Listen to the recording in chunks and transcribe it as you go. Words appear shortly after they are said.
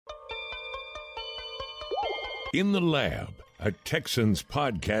In the Lab, a Texans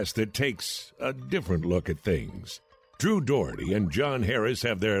podcast that takes a different look at things. Drew Doherty and John Harris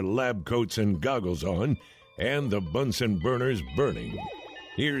have their lab coats and goggles on, and the Bunsen burners burning.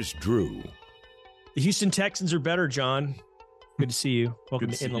 Here's Drew. The Houston Texans are better, John. Good to see you.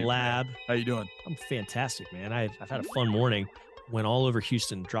 Welcome to In the Lab. How you doing? I'm fantastic, man. I've had a fun morning. Went all over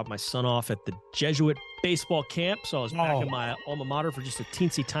Houston, dropped my son off at the Jesuit baseball camp. So I was back in my alma mater for just a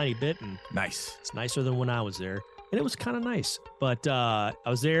teensy tiny bit. And nice. It's nicer than when I was there. And it was kind of nice. But I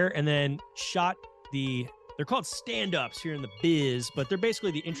was there and then shot they're called stand-ups here in the biz, but they're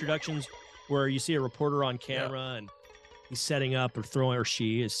basically the introductions where you see a reporter on camera and he's setting up or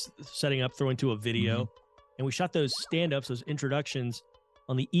she is setting up, throwing to a video. Mm-hmm. And we shot those stand-ups, those introductions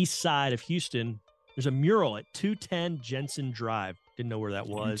on the east side of Houston. There's a mural at 210 Jensen Drive. Didn't know where that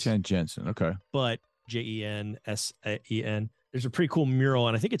was. 210 Jensen, okay. But Jensen. There's a pretty cool mural,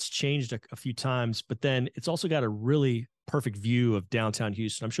 and I think it's changed a few times. But then it's also got a really perfect view of downtown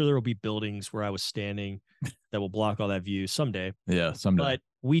Houston. I'm sure there will be buildings where I was standing that will block all that view someday. Yeah, someday. But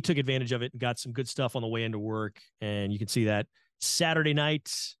we took advantage of it and got some good stuff on the way into work, and you can see that Saturday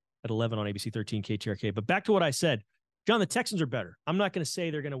night at 11 on ABC 13 KTRK. But back to what I said, John, the Texans are better. I'm not going to say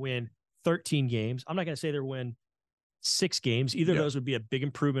they're going to win 13 games. I'm not going to say they'll win 6 games. Either of those would be a big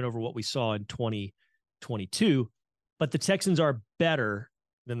improvement over what we saw in 2022. But the Texans are better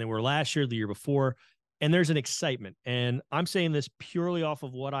than they were last year, the year before. And there's an excitement. And I'm saying this purely off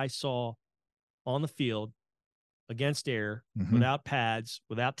of what I saw on the field against air, without pads,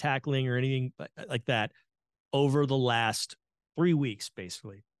 without tackling or anything like that over the last 3 weeks,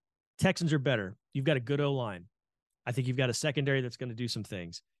 basically. Texans are better. You've got a good O-line. I think you've got a secondary that's going to do some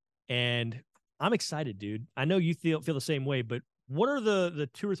things. And I'm excited, dude. I know you feel the same way, but what are the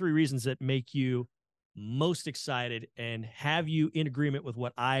 2 or 3 reasons that make you most excited and have you in agreement with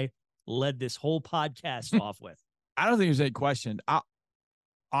what I led this whole podcast off with? I don't think there's any question.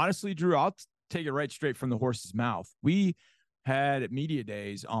 Honestly, Drew, I'll take it right straight from the horse's mouth. We had media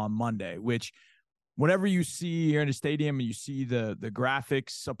days on Monday, which whenever you see here in the stadium and you see the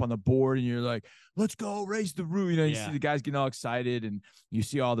graphics up on the board and you're like, let's go raise the roof. You see the guys getting all excited and you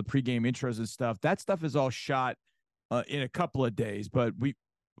see all the pregame intros and stuff. That stuff is all shot in a couple of days, but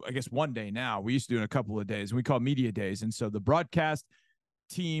I guess one day now. We used to do it in a couple of days. We call it media days. And so the broadcast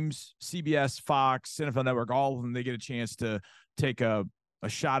teams, CBS, Fox, NFL Network, all of them, they get a chance to take a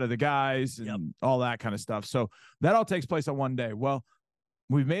shot of the guys and all that kind of stuff. So that all takes place on one day. Well,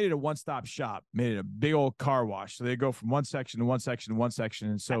 we've made it a one-stop shop, made it a big old car wash. So they go from one section to one section to one section.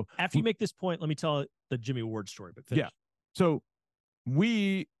 And so after you make this point, let me tell the Jimmy Ward story. But finish. Yeah. So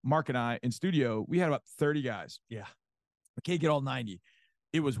Mark and I in studio, we had about 30 guys. Yeah. I can't get all 90.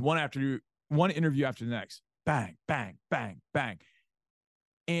 It was one interview after the next. Bang, bang, bang, bang.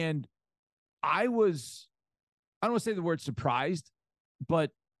 And I don't want to say the word surprised,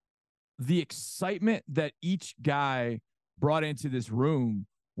 but the excitement that each guy brought into this room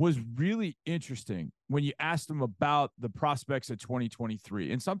was really interesting when you asked them about the prospects of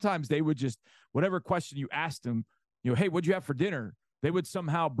 2023. And sometimes they would just, whatever question you asked them, hey, what'd you have for dinner? They would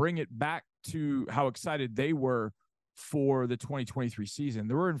somehow bring it back to how excited they were for the 2023 season.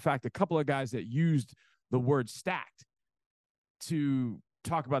 There were, in fact, a couple of guys that used the word stacked to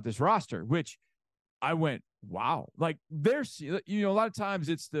talk about this roster, which I went, wow. Like there's, a lot of times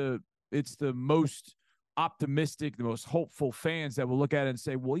it's the most optimistic, the most hopeful fans that will look at it and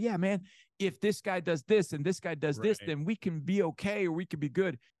say, well, yeah, man, if this guy does this and this guy does this, then we can be okay or we can be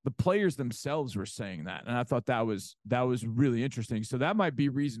good. The players themselves were saying that. And I thought that was really interesting. So that might be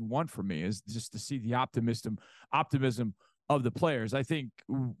reason one for me, is just to see the optimism of the players. I think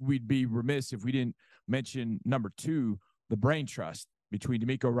we'd be remiss if we didn't mention number 2, the brain trust between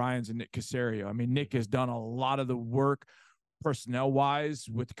D'Amico Ryans and Nick Caserio. I mean, Nick has done a lot of the work personnel-wise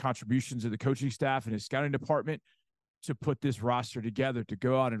with the contributions of the coaching staff and his scouting department to put this roster together, to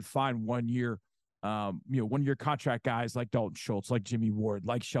go out and find 1 year, 1 year contract guys like Dalton Schultz, like Jimmy Ward,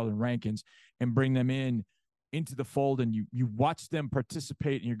 like Sheldon Rankins, and bring them into the fold. And you watch them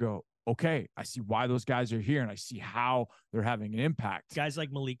participate and you go, okay, I see why those guys are here, and I see how they're having an impact. Guys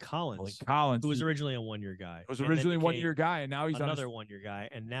like Malik Collins, who was originally a 1-year guy. Was originally a 1-year guy, and now he's another 1-year guy,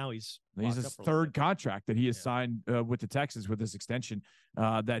 and now he's his third contract that he has signed with the Texans with this extension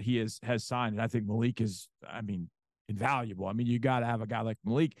that he has signed. And I think Malik is, invaluable. I mean, you got to have a guy like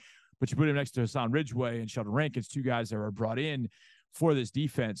Malik, but you put him next to Hassan Ridgeway and Sheldon Rankins, 2 guys that were brought in for this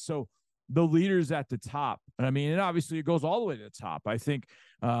defense. So the leaders at the top, and obviously it goes all the way to the top. I think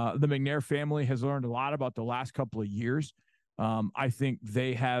the McNair family has learned a lot about the last couple of years. I think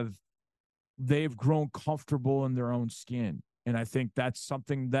they've grown comfortable in their own skin. And I think that's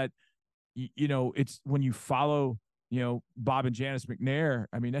something that it's when you follow, Bob and Janice McNair.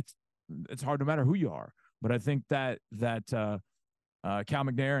 I mean, it's hard no matter who you are. But I think that Cal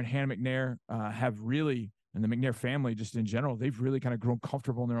McNair and Hannah McNair have really, and the McNair family just in general, they've really kind of grown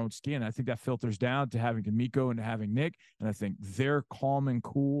comfortable in their own skin. I think that filters down to having D'Amico and to having Nick. And I think their calm and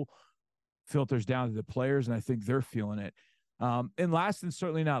cool filters down to the players, and I think they're feeling it. And last and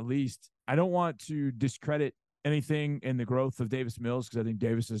certainly not least, I don't want to discredit anything in the growth of Davis Mills, because I think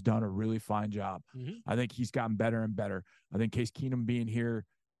Davis has done a really fine job. Mm-hmm. I think he's gotten better and better. I think Case Keenum being here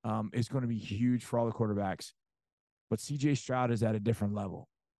is going to be huge for all the quarterbacks. But CJ Stroud is at a different level.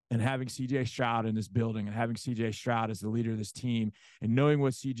 And having CJ Stroud in this building and having CJ Stroud as the leader of this team and knowing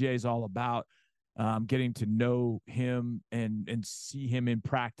what CJ is all about, getting to know him and see him in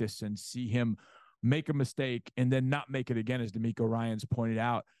practice and see him make a mistake and then not make it again, as D'Amico Ryans pointed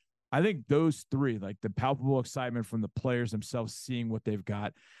out. I think those three, like the palpable excitement from the players themselves, seeing what they've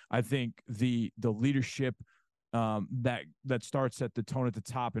got. I think the leadership that starts at the tone at the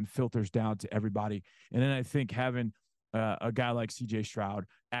top and filters down to everybody. And then I think having a guy like CJ Stroud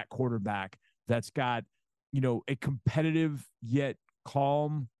at quarterback that's got, a competitive yet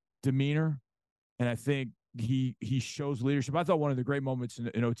calm demeanor. And I think he shows leadership. I thought one of the great moments in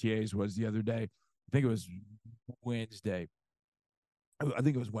OTAs was the other day. I think it was Wednesday.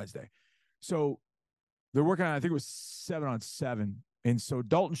 So they're working on, I think it was 7-on-7. And so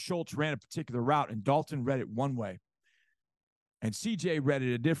Dalton Schultz ran a particular route, and Dalton read it one way. And CJ read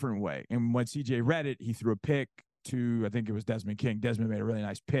it a different way. And when CJ read it, he threw a pick to, I think it was Desmond King. Desmond made a really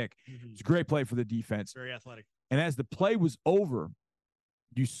nice pick. Mm-hmm. It's a great play for the defense. Very athletic. And as the play was over,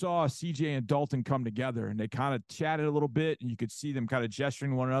 you saw CJ and Dalton come together, and they kind of chatted a little bit, and you could see them kind of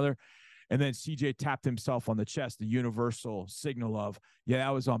gesturing one another. And then CJ tapped himself on the chest, the universal signal of, yeah, that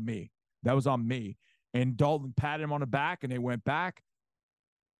was on me. That was on me. And Dalton patted him on the back, and they went back.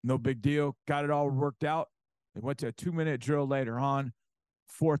 No big deal. Got it all worked out. They went to a 2-minute drill later on.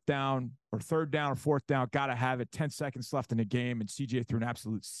 Third down or fourth down. Got to have it. 10 seconds left in the game, and CJ threw an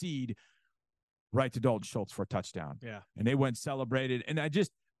absolute seed right to Dalton Schultz for a touchdown. Yeah. And they went and celebrated. And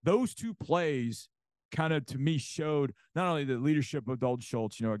those two plays kind of, to me, showed not only the leadership of Dalton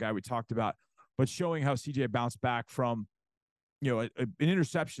Schultz, a guy we talked about, but showing how CJ bounced back from, an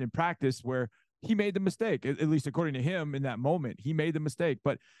interception in practice where he made the mistake, at least according to him in that moment. He made the mistake.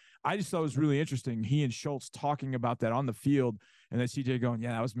 But I just thought it was really interesting, he and Schultz talking about that on the field, and then CJ going,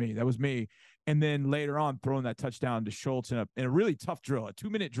 yeah, that was me. That was me. And then later on throwing that touchdown to Schultz in a really tough drill, a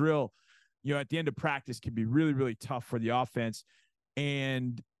 2-minute drill, at the end of practice can be really, really tough for the offense.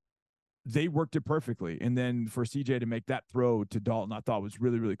 And they worked it perfectly. And then for CJ to make that throw to Dalton, I thought was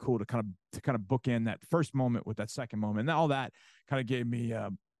really, really cool to kind of bookend that first moment with that second moment. And all that kind of gave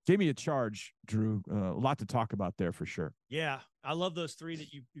me a charge, Drew. A lot to talk about there for sure. Yeah, I love those three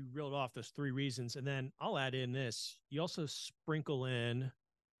that you reeled off, those three reasons. And then I'll add in this. You also sprinkle in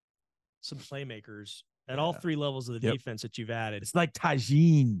some playmakers at all three levels of the defense that you've added. It's like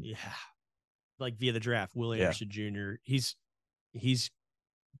Tajin. Yeah. Like via the draft, Will Anderson Jr. He's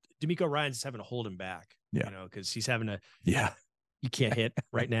D'Amico Ryans is having to hold him back, because he's having to, you can't hit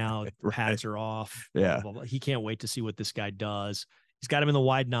right now. Right. Pads are off. Yeah. Blah, blah, blah. He can't wait to see what this guy does. He's got him in the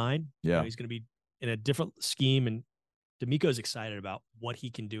wide 9. Yeah. He's going to be in a different scheme, and D'Amico's excited about what he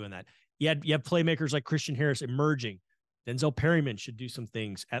can do in that. You have playmakers like Christian Harris emerging. Denzel Perryman should do some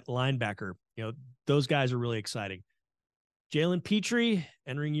things at linebacker. Those guys are really exciting. Jalen Petrie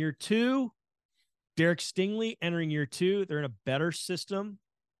entering year 2. Derek Stingley entering year 2. They're in a better system.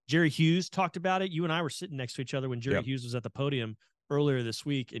 Jerry Hughes talked about it. You and I were sitting next to each other when Jerry Hughes was at the podium earlier this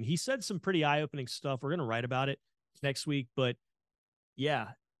week, and he said some pretty eye-opening stuff. We're going to write about it next week, but yeah,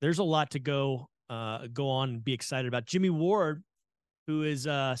 there's a lot to go on and be excited about. Jimmy Ward, who is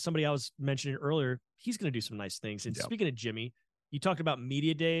somebody I was mentioning earlier, he's going to do some nice things. And speaking of Jimmy, you talked about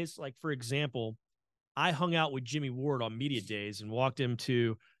media days. Like, for example, I hung out with Jimmy Ward on media days and walked him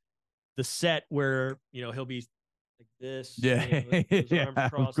to the set where, he'll be like this. Yeah.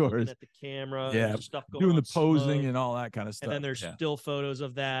 Of course. At the camera. Yeah. Stuff going doing on, the posing smoke, and all that kind of stuff. And then there's still photos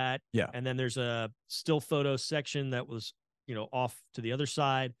of that. Yeah. And then there's a still photo section that was, off to the other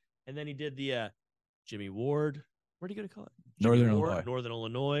side. And then he did the Jimmy Ward. Where do you go to call it? Northern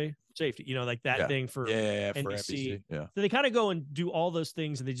Illinois safety, like that thing for NBC. For NBC. Yeah. So they kind of go and do all those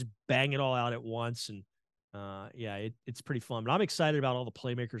things, and they just bang it all out at once. And it's pretty fun. But I'm excited about all the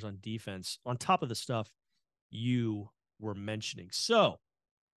playmakers on defense on top of the stuff you were mentioning. So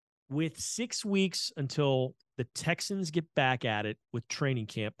with 6 weeks until the Texans get back at it with training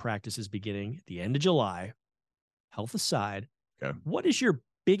camp practices beginning at the end of July, health aside, what is your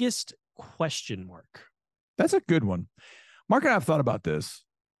biggest question mark? That's a good one. Mark and I have thought about this.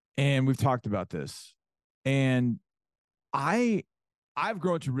 And we've talked about this. And I've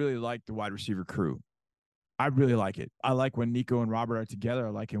grown to really like the wide receiver crew. I really like it. I like when Nico and Robert are together. I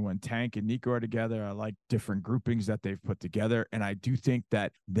like it when Tank and Nico are together. I like different groupings that they've put together. And I do think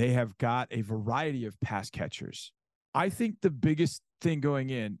that they have got a variety of pass catchers. I think the biggest thing going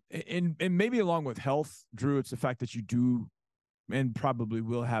in, and maybe along with health, Drew, it's the fact that you do and probably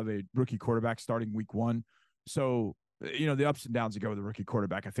will have a rookie quarterback starting week 1. So, the ups and downs that go with a rookie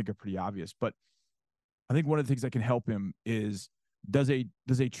quarterback, I think, are pretty obvious. But I think one of the things that can help him is, does a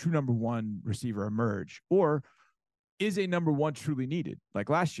true number 1 receiver emerge, or is a number 1 truly needed? Like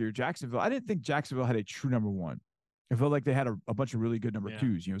last year, Jacksonville, I didn't think Jacksonville had a true number 1. I felt like they had a bunch of really good number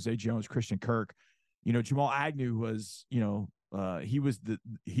 2s. Zay Jones, Christian Kirk, Jamal Agnew was, he was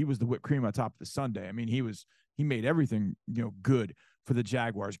the whipped cream on top of the sundae. I mean, he made everything, good for the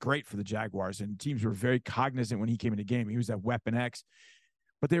Jaguars, great for the Jaguars, and teams were very cognizant when he came in the game. He was that weapon X.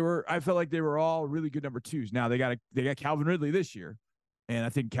 But I felt like they were all really good number 2s. Now they got Calvin Ridley this year, and I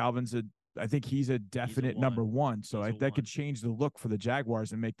think he's a definite number 1. So that could change the look for the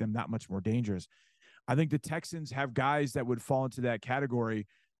Jaguars and make them that much more dangerous. I think the Texans have guys that would fall into that category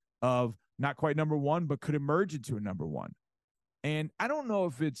of not quite number 1, but could emerge into a number 1. And I don't know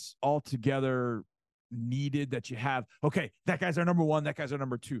if it's altogether needed that you have, okay, that guy's our number 1, that guy's our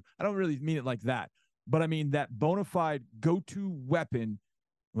number 2. I don't really mean it like that. But I mean that bona fide go-to weapon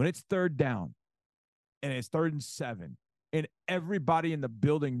when it's third down and it's 3rd and 7, and everybody in the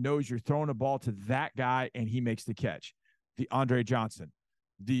building knows you're throwing a ball to that guy and he makes the catch. The Andre Johnson,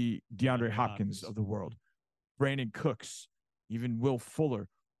 the DeAndre Hopkins of the world, Brandon Cooks, even Will Fuller.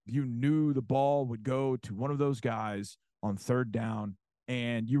 You knew the ball would go to one of those guys on 3rd down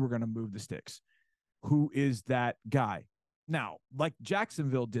and you were going to move the sticks. Who is that guy? Now, like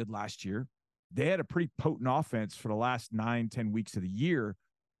Jacksonville did last year, they had a pretty potent offense for the last 9-10 weeks of the year,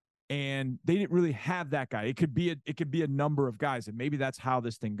 and they didn't really have that guy. It could be a number of guys, and maybe that's how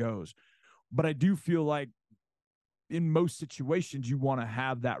this thing goes. But I do feel like in most situations, you want to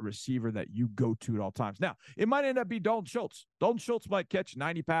have that receiver that you go to at all times. Now, it might end up be Dalton Schultz. Dalton Schultz might catch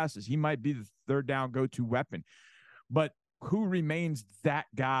 90 passes. He might be the 3rd down go-to weapon. But who remains that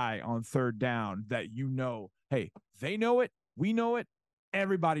guy on 3rd down that hey, they know it, we know it,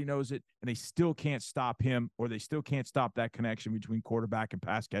 everybody knows it, and they still can't stop him, or they still can't stop that connection between quarterback and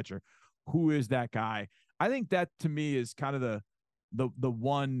pass catcher. Who is that guy? I think that, to me, is kind of the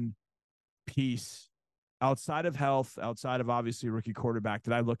one piece outside of health, outside of obviously a rookie quarterback,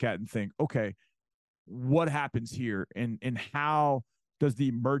 that I look at and think, okay, what happens here? And how does the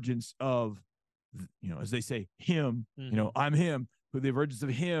emergence of, as they say, him, I'm him, the emergence of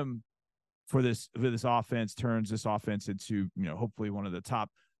him for this offense turns this offense into, hopefully one of the top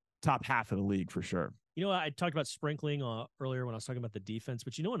half of the league for sure. I talked about sprinkling earlier when I was talking about the defense,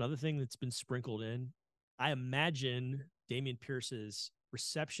 but another thing that's been sprinkled in, I imagine Dameon Pierce's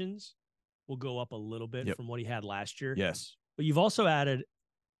receptions will go up a little bit from what he had last year. Yes. But you've also added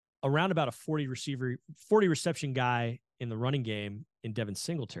around about a 40 reception guy in the running game in Devin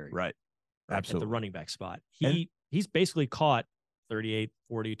Singletary. Right. Absolutely. At the running back spot. He's basically caught 38,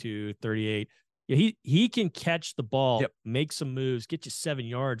 42, 38. Yeah, he can catch the ball, make some moves, get you 7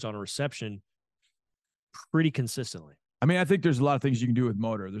 yards on a reception pretty consistently. I mean, I think there's a lot of things you can do with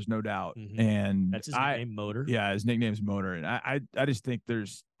Motor. There's no doubt. Mm-hmm. And that's his nickname, Motor. Yeah, his nickname's Motor. And I just think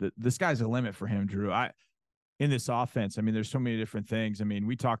the sky's the limit for him, Drew. In this offense, I mean, there's so many different things. I mean,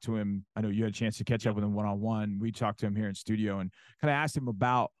 we talked to him. I know you had a chance to catch up with him one-on-one. We talked to him here in studio and kind of asked him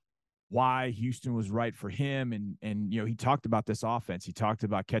about why Houston was right for him. And he talked about this offense. He talked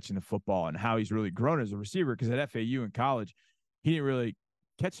about catching the football and how he's really grown as a receiver, because at FAU in college, he didn't really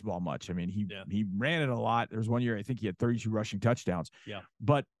catch the ball much. I mean, he ran it a lot. There was one year, I think he had 32 rushing touchdowns,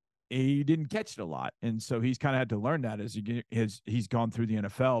 but he didn't catch it a lot. And so he's kind of had to learn that as he's gone through the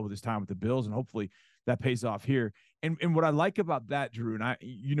NFL with his time with the Bills, and hopefully that pays off here. And what I like about that, Drew, and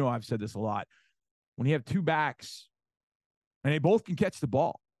I've said this a lot, when you have 2 backs and they both can catch the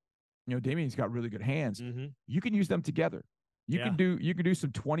ball, Damien's got really good hands. Mm-hmm. You can use them together. You can do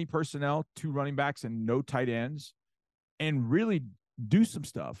some 20 personnel, 2 running backs and no tight ends, and really do some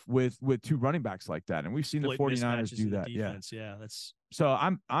stuff with 2 running backs like that. And we've seen the 49ers do that. Defense. Yeah. That's so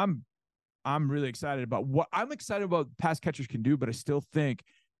I'm really excited about what pass catchers can do, but I still think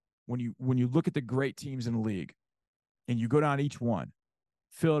when you look at the great teams in the league and you go down each one,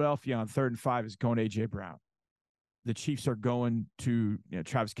 Philadelphia on 3rd and 5 is going to A.J. Brown. The Chiefs are going to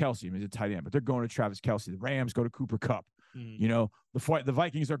Travis Kelce. I mean, he's a tight end, but they're going to Travis Kelce. The Rams go to Cooper Kupp. Mm-hmm. The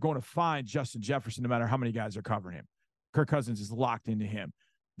Vikings are going to find Justin Jefferson no matter how many guys are covering him. Kirk Cousins is locked into him.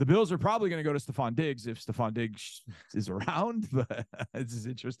 The Bills are probably going to go to Stephon Diggs if Stephon Diggs is around, but this is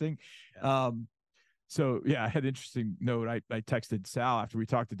interesting. Yeah. So, yeah, I had an interesting note. I texted Sal after we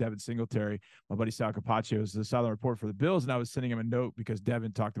talked to Devin Singletary. My buddy Sal Capaccio is the Southern Report for the Bills, and I was sending him a note because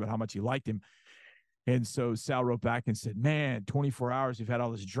Devin talked about how much he liked him. And so Sal wrote back and said, man, 24 hours, you've had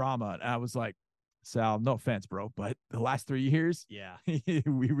all this drama. And I was like, Sal, no offense, bro, but the last 3 years, yeah,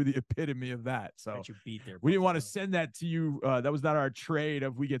 we were the epitome of that. So you beat there, we didn't want to send that to you. That was not our trade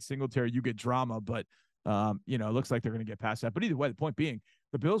of we get Singletary, you get drama. But, it looks like they're going to get past that. But either way, the point being,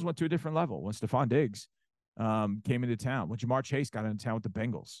 the Bills went to a different level when Stephon Diggs came into town, when Jamar Chase got into town with the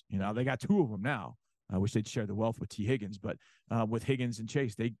Bengals. They got 2 of them now. I wish they'd share the wealth with T. Higgins, but with Higgins and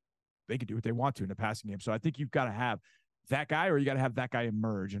Chase, they could do what they want to in the passing game. So I think you've got to have that guy, or you got to have that guy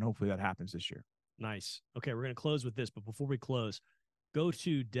emerge, and hopefully that happens this year. Nice. Okay, we're going to close with this, but before we close, go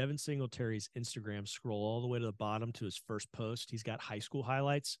to Devin Singletary's Instagram, scroll all the way to the bottom to his first post. He's got high school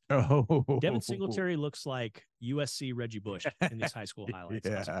highlights. Oh, Devin Singletary looks like USC Reggie Bush in these high school highlights.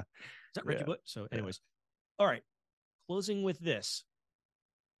 Yeah. Is that Reggie Bush? So anyways, all right, closing with this.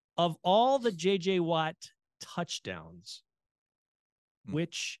 Of all the J.J. Watt touchdowns,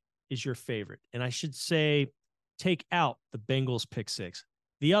 which is your favorite? And I should say, take out the Bengals pick 6.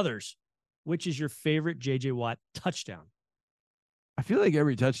 The others, which is your favorite J.J. Watt touchdown? I feel like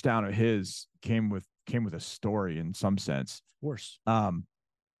every touchdown of his came with a story in some sense. Of course.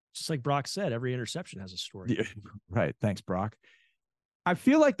 Just like Brock said, every interception has a story. Yeah, right. Thanks, Brock. I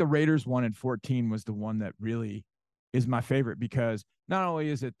feel like the Raiders one in 14 was the one that really is my favorite, because not only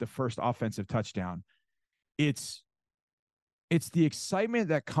is it the first offensive touchdown, it's the excitement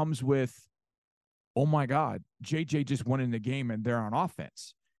that comes with, oh my God, JJ just won in the game and they're on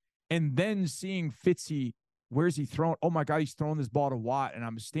offense. And then seeing Fitzy, where's he thrown? Oh my God, he's throwing this ball to Watt, and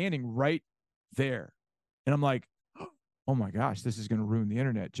I'm standing right there. And I'm like, oh my gosh, this is going to ruin the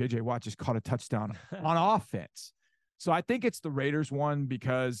internet. JJ Watt just caught a touchdown on offense. So I think it's the Raiders one,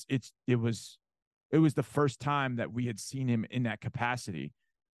 because it was the first time that we had seen him in that capacity.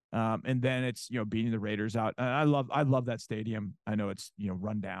 And then it's, beating the Raiders out. And I love that stadium. I know it's,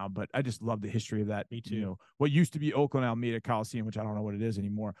 run down, but I just love the history of that. Me too. What used to be Oakland Alameda Coliseum, which I don't know what it is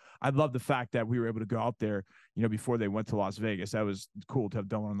anymore. I love the fact that we were able to go out there, before they went to Las Vegas. That was cool to have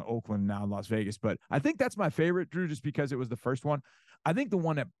done one in Oakland, now in Las Vegas. But I think that's my favorite, Drew, just because it was the first one. I think the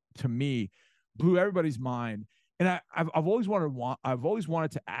one that, to me, blew everybody's mind. And I've always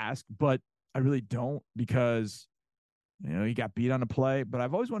wanted to ask, but I really don't, because he got beat on a play, but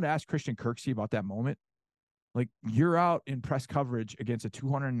I've always wanted to ask Christian Kirksey about that moment. Like, you're out in press coverage against a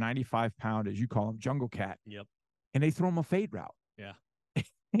 295-pound, as you call him, jungle cat. Yep. And they throw him a fade route. Yeah.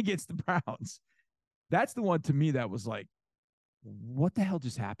 Against the Browns. That's the one, to me, that was like, what the hell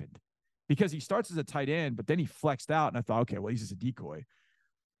just happened? Because he starts as a tight end, but then he flexed out, and I thought, okay, well, he's just a decoy.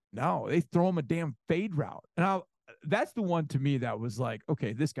 No, they throw him a damn fade route. And that's the one, to me, that was like,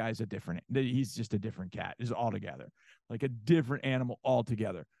 okay, this guy's he's just a different cat, is altogether, like a different animal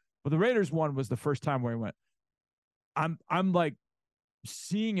altogether. But the Raiders one was the first time where he went, I'm like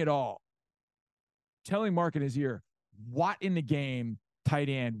seeing it all, telling Mark in his ear, Watt in the game, tight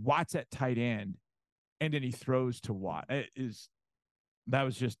end, Watt's at tight end, and then he throws to Watt.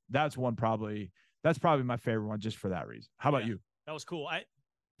 That's probably my favorite one, just for that reason. How about you? That was cool.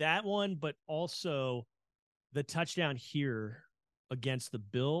 That one, but also the touchdown here against the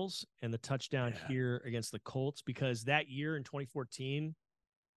Bills and the touchdown here against the Colts, because that year in 2014,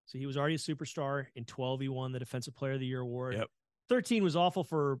 so he was already a superstar. In 12, he won the Defensive Player of the Year award. Yep. 13 was awful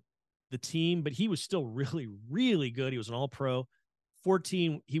for the team, but he was still really, really good. He was an all-pro.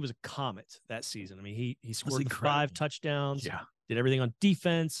 14, he was a comet that season. I mean, he scored the 5 touchdowns, did everything on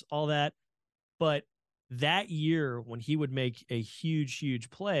defense, all that. But that year, when he would make a huge, huge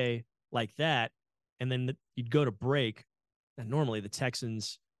play like that, and then you'd go to break, and normally the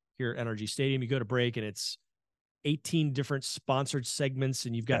Texans here at NRG Stadium, you go to break and it's 18 different sponsored segments,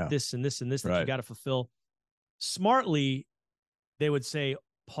 and you've got this and this and this that you got to fulfill. Smartly, they would say,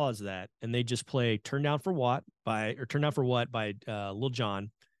 pause that, and they just play Turn Down for What by Lil Jon,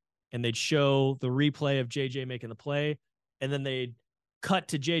 and they'd show the replay of JJ making the play, and then they'd cut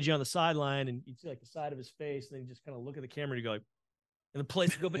to JJ on the sideline, and you'd see like the side of his face, and then you just kind of look at the camera and you go like, and the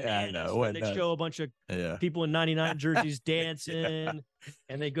place would go bananas. And they'd show a bunch of people in 99 jerseys dancing,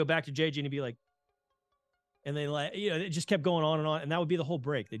 and they'd go back to JJ and he'd be like, and they it just kept going on, and that would be the whole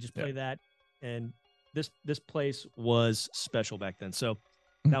break. They just play that, and this place was special back then. So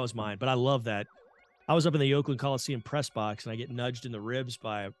that was mine. But I love that. I was up in the Oakland Coliseum press box, and I get nudged in the ribs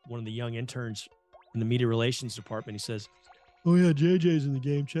by one of the young interns in the media relations department. He says, oh yeah, JJ's in the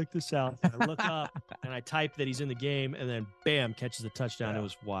game. Check this out. And I look up and I type that he's in the game, and then bam, catches a touchdown. It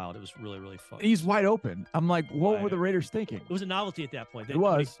was wild. It was really, really fun. He's wide open. I'm like, what were the Raiders thinking? It was a novelty at that point.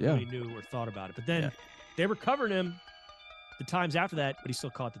 Nobody knew or thought about it. But then they were covering him the times after that, but he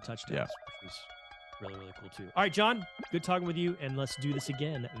still caught the touchdowns, which was really, really cool too. All right, John, good talking with you, and let's do this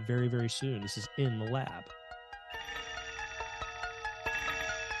again very, very soon. This is In the Lab.